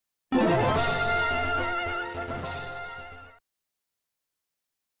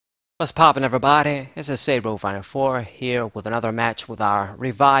What's poppin', everybody? This is Row4 here with another match with our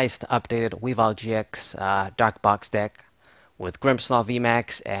revised, updated Weavile GX Dark Box deck with Grimmsnarl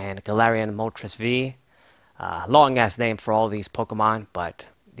VMAX and Galarian Molters V. Long ass name for all these Pokemon, but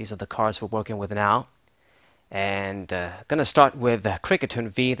these are the cards we're working with now. And gonna start with Kricketune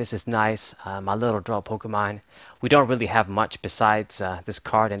V. This is nice, my little draw Pokemon. We don't really have much besides this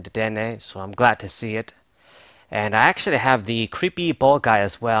card in Dedenne, so I'm glad to see it. And I actually have the creepy ball guy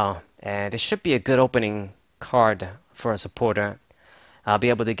as well, and it should be a good opening card for a supporter. I'll be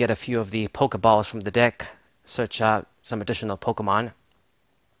able to get a few of the Pokeballs from the deck, search out some additional Pokemon,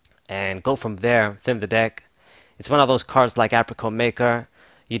 and go from there, thin the deck. It's one of those cards like Apricot Maker.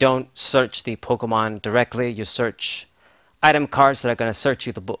 You don't search the Pokemon directly, you search item cards that are going to search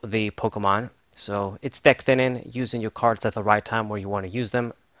you the Pokemon. So it's deck thinning, using your cards at the right time where you want to use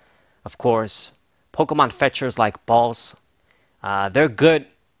them. Of course, Pokemon fetchers like balls, they're good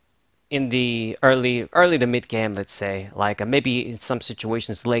in the early to mid game, let's say. Like maybe in some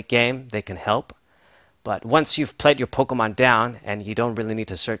situations late game they can help, but once you've played your Pokemon down and you don't really need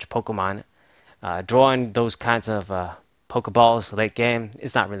to search Pokemon, drawing those kinds of Pokeballs late game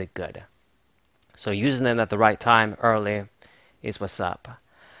is not really good. So using them at the right time early is what's up.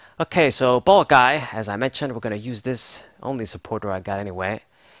 Okay, so ball guy, as I mentioned, we're gonna use this only supporter I got anyway.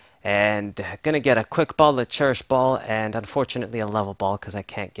 And gonna get a quick ball, a cherish ball, and unfortunately a level ball because I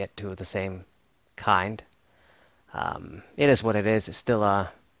can't get two of the same kind. It is what it is. It's still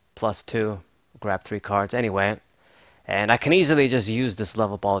a +2. Grab 3 cards anyway, and I can easily just use this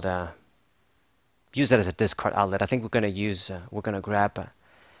level ball to use that as a discard outlet. I think we're gonna grab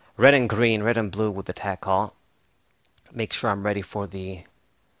red and green, red and blue with the attack call. Make sure I'm ready for the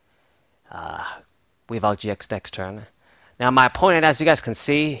Weavile GX next turn. Now my opponent, as you guys can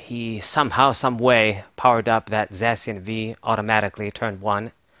see, he somehow, some way powered up that Zacian V automatically turn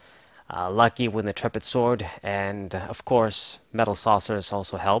 1. Lucky with the Intrepid Sword, and of course Metal Saucers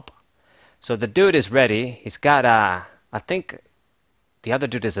also help. So the dude is ready. He's got I think the other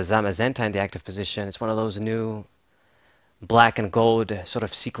dude is a Zamazenta in the active position. It's one of those new black and gold sort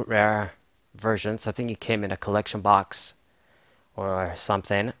of secret rare versions. I think he came in a collection box or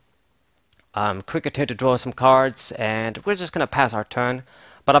something. Kricketune to draw some cards, and we're just going to pass our turn.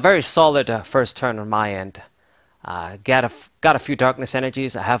 But a very solid first turn on my end. Got a few Darkness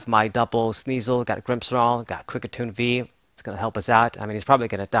Energies. I have my double Sneasel, got Grimmsnarl, got Kricketune V. It's going to help us out. I mean, he's probably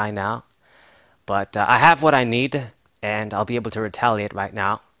going to die now. But I have what I need, and I'll be able to retaliate right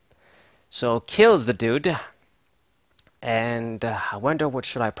now. So kills the dude. And I wonder what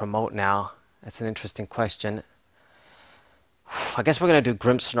should I promote now. That's an interesting question. I guess we're going to do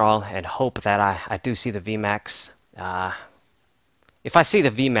Grimmsnarl and hope that I do see the VMAX. If I see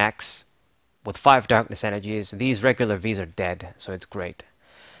the VMAX with 5 Darkness Energies, these regular Vs are dead, so it's great.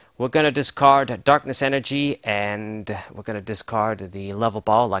 We're going to discard Darkness Energy, and we're going to discard the level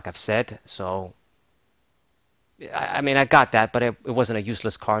ball, like I've said. So, I mean, I got that, but it wasn't a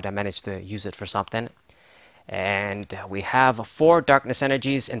useless card. I managed to use it for something. And we have 4 Darkness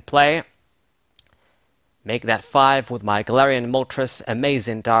Energies in play. Make that 5 with my Galarian Moltres,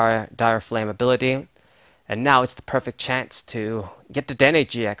 amazing Dire Flame ability. And now it's the perfect chance to get the Dedenne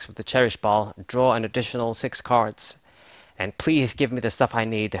GX with the Cherish Ball, draw an additional 6 cards, and please give me the stuff I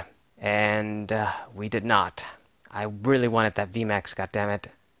need. And we did not. I really wanted that VMAX, goddammit.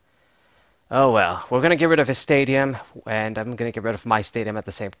 Oh well, we're going to get rid of his stadium, and I'm going to get rid of my stadium at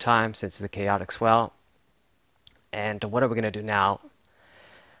the same time, since the Chaotic Swell. And what are we going to do now?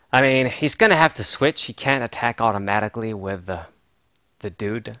 I mean, he's going to have to switch. He can't attack automatically with the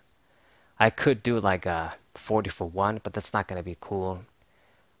dude. I could do like a 40 for 1, but that's not going to be cool.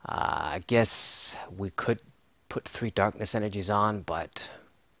 I guess we could put 3 Darkness Energies on, but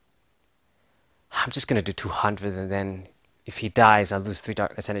I'm just going to do 200, and then if he dies, I lose 3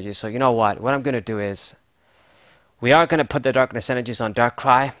 Darkness Energies. So you know what? What I'm going to do is we are going to put the Darkness Energies on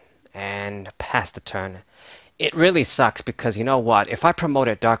Darkrai and pass the turn. It really sucks because, you know what, if I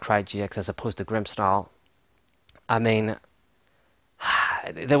promoted Darkrai GX as opposed to Grimmsnarl, I mean,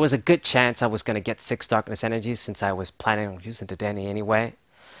 there was a good chance I was going to get 6 Darkness Energies since I was planning on using Dedenne anyway.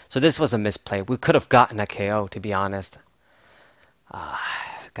 So this was a misplay. We could have gotten a KO, to be honest.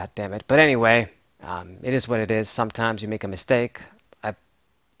 God damn it. But anyway, it is what it is. Sometimes you make a mistake.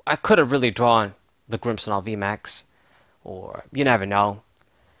 I could have really drawn the Grimmsnarl VMAX, or you never know.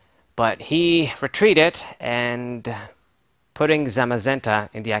 But he retreated and putting Zamazenta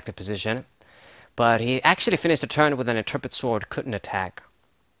in the active position. But he actually finished the turn with an Intrepid Sword, couldn't attack.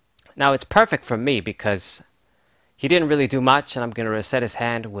 Now it's perfect for me because he didn't really do much, and I'm going to reset his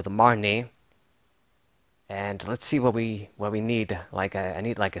hand with a Marnie. And let's see what we need. Like I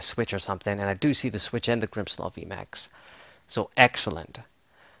need like a switch or something, and I do see the switch and the Grimmsnarl VMAX. So excellent.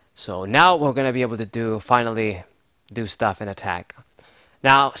 So now we're gonna be able to finally do stuff in attack.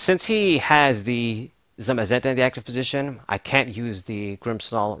 Now, since he has the Zamazenta in the active position, I can't use the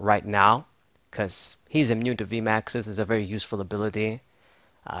Grimmsnarl right now because he's immune to VMAXs. It's a very useful ability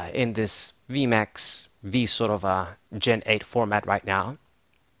in this VMAX V sort of a Gen 8 format right now.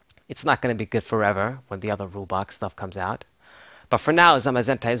 It's not going to be good forever when the other rule box stuff comes out. But for now,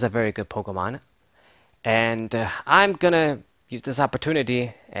 Zamazenta is a very good Pokemon. And I'm going to use this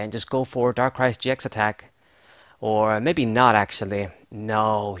opportunity and just go for Darkrai's GX attack. Or maybe not, actually.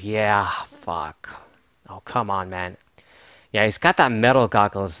 No, yeah, fuck. Oh, come on, man. Yeah, he's got that metal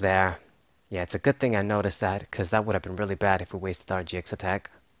goggles there. Yeah, it's a good thing I noticed that, because that would have been really bad if we wasted our GX attack.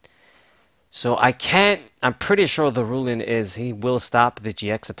 So I'm pretty sure the ruling is he will stop the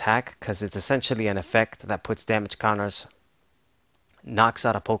GX attack, because it's essentially an effect that puts damage counters, knocks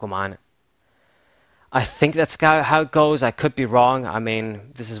out a Pokemon. I think that's how it goes. I could be wrong. I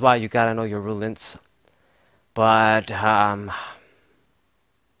mean, this is why you gotta know your rulings. But, I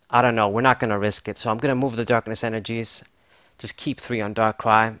don't know. We're not gonna risk it. So I'm gonna move the Darkness Energies, just keep 3 on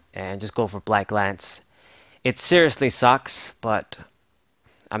Darkrai, and just go for Black Lance. It seriously sucks, but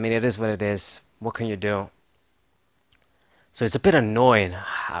I mean, it is what it is. What can you do? So it's a bit annoying.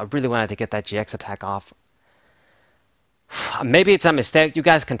 I really wanted to get that GX attack off. Maybe it's a mistake. You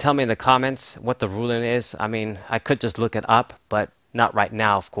guys can tell me in the comments what the ruling is. I mean, I could just look it up, but not right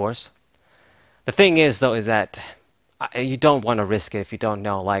now, of course. The thing is, though, is that you don't want to risk it if you don't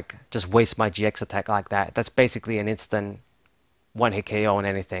know. Like, just waste my GX attack like that. That's basically an instant one-hit KO on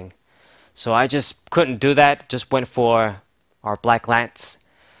anything. So I just couldn't do that. Just went for our Black Lance.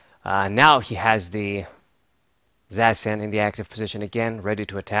 Now he has the Zacian in the active position again, ready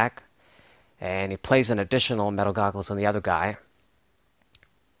to attack. And he plays an additional Metal Goggles on the other guy.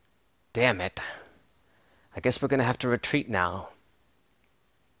 Damn it. I guess we're going to have to retreat now.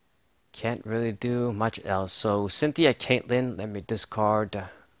 Can't really do much else. So Cynthia Caitlyn, let me discard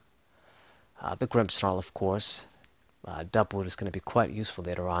the Grimmsnarl, of course. Double is going to be quite useful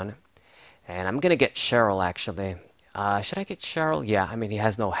later on. And I'm going to get Cheryl, actually. Should I get Cheryl? Yeah, I mean, he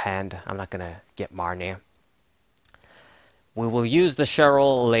has no hand. I'm not going to get Marnie. We will use the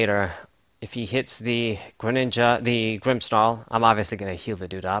Cheryl later. If he hits the Grimmsnarl, I'm obviously going to heal the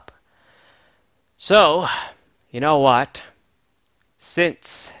dude up. So, you know what?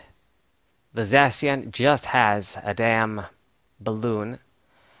 Since the Zacian just has a damn balloon,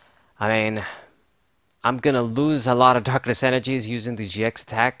 I mean, I'm going to lose a lot of Darkness Energies using the GX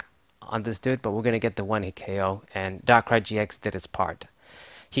attack on this dude, but we're going to get the one-hit KO, and Darkrai GX did its part.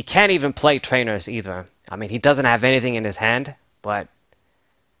 He can't even play trainers either. I mean, he doesn't have anything in his hand, but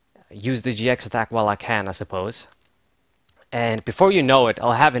use the GX attack while I can, I suppose. And before you know it,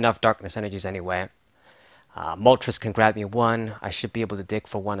 I'll have enough Darkness Energies anyway. Moltres can grab me 1. I should be able to dig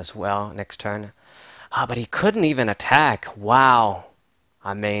for 1 as well next turn. But he couldn't even attack. Wow.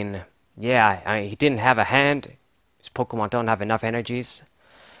 I mean, yeah, he didn't have a hand. His Pokemon don't have enough energies.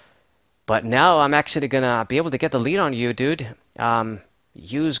 But now I'm actually going to be able to get the lead on you, dude.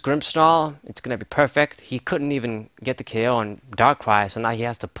 Use Grimmsnarl. It's going to be perfect. He couldn't even get the KO on Darkrai, so now he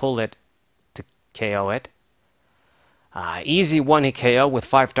has to pull it to KO it. Easy one-hit KO with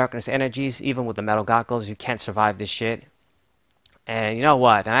 5 Darkness Energies. Even with the Metal Goggles, you can't survive this shit. And you know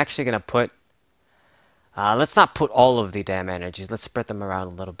what? I'm actually going to put... let's not put all of the damn energies. Let's spread them around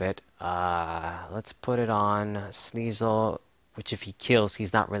a little bit. Let's put it on Sneasel, which if he kills,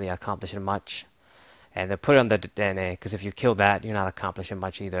 he's not really accomplishing much. And then put it on the DNA, because if you kill that, you're not accomplishing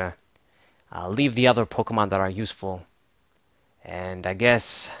much either. Leave the other Pokemon that are useful. And I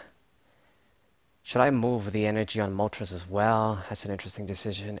guess... should I move the energy on Moltres as well? That's an interesting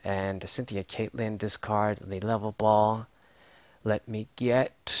decision. And Cynthia Caitlyn, discard the level ball. Let me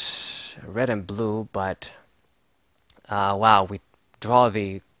get red and blue, but... wow, we draw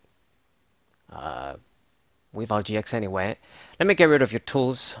the Weavile GX anyway. Let me get rid of your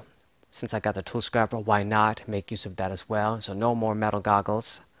tools. Since I got the tool scrapper, why not make use of that as well? So no more Metal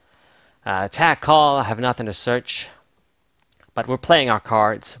Goggles. Attack call, I have nothing to search. But we're playing our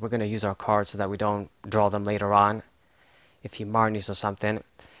cards. We're going to use our cards so that we don't draw them later on. If he Marnies or something.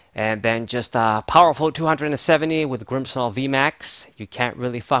 And then just powerful 270 with Grimmsnarl VMAX. You can't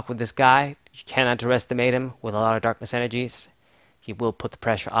really fuck with this guy. You can't underestimate him with a lot of Darkness Energies. He will put the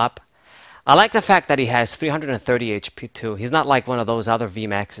pressure up. I like the fact that he has 330 HP too. He's not like one of those other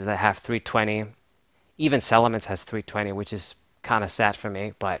VMAXs that have 320. Even Salamence has 320, which is kind of sad for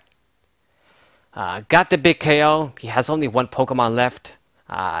me. But got the big KO. He has only 1 Pokemon left.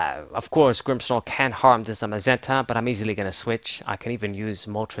 Of course, Grimmsnarl can harm this Zamazenta, but I'm easily going to switch. I can even use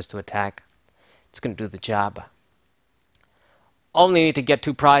molters to attack. It's going to do the job. Only need to get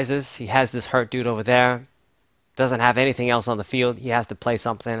 2 prizes. He has this hurt dude over there. Doesn't have anything else on the field. He has to play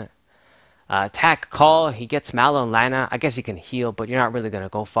something. Attack, call. He gets Mallow and Lana. I guess he can heal, but you're not really going to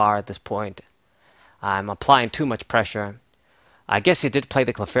go far at this point. I'm applying too much pressure. I guess he did play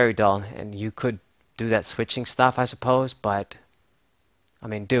the Clefairy Doll, and you could do that switching stuff, I suppose, but I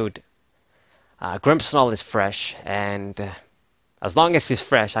mean, dude, Grimmsnarl is fresh, and as long as he's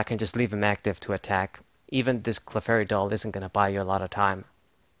fresh, I can just leave him active to attack. Even this Clefairy Doll isn't going to buy you a lot of time.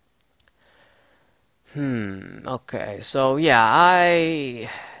 Okay, so yeah,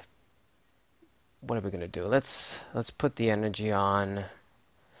 what are we going to do? Let's put the energy on.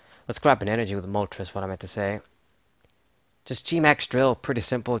 Let's grab an energy with a Moltres, what I meant to say. Just G-Max Drill, pretty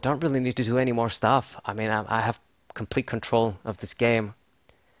simple. Don't really need to do any more stuff. I mean, I have complete control of this game.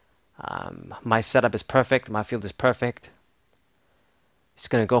 My setup is perfect. My field is perfect. He's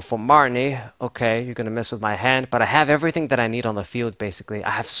going to go for Marnie. Okay, you're going to mess with my hand. But I have everything that I need on the field, basically.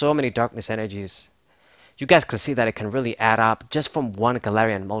 I have so many Darkness Energies. You guys can see that it can really add up just from one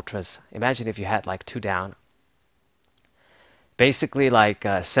Galarian Moltres. Imagine if you had like 2 down. Basically like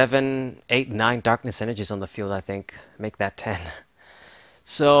 7, 8, 9 Darkness Energies on the field, I think. Make that 10.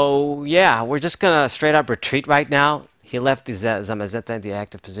 So yeah, we're just going to straight up retreat right now. He left the Zamazenta in the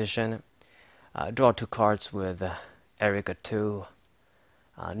active position. Draw 2 cards with Erika 2.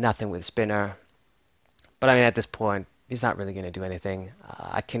 Nothing with Spinner. But I mean, at this point, he's not really going to do anything.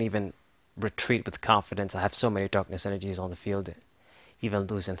 I can even retreat with confidence. I have so many Darkness Energies on the field. Even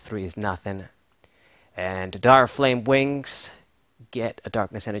losing 3 is nothing. And Dire Flame Wings. Get a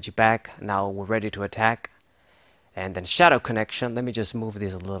Darkness Energy back. Now we're ready to attack. And then Shadow Connection. Let me just move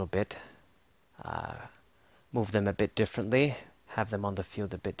these a little bit. Move them a bit differently. Have them on the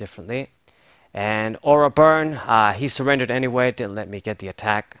field a bit differently. And Aura Burn. He surrendered anyway. Didn't let me get the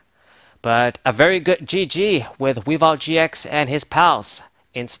attack. But a very good GG with Weavile GX and his pals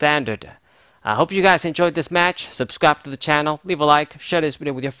in Standard. I hope you guys enjoyed this match. Subscribe to the channel. Leave a like. Share this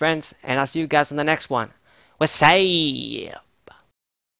video with your friends. And I'll see you guys on the next one. Wassail!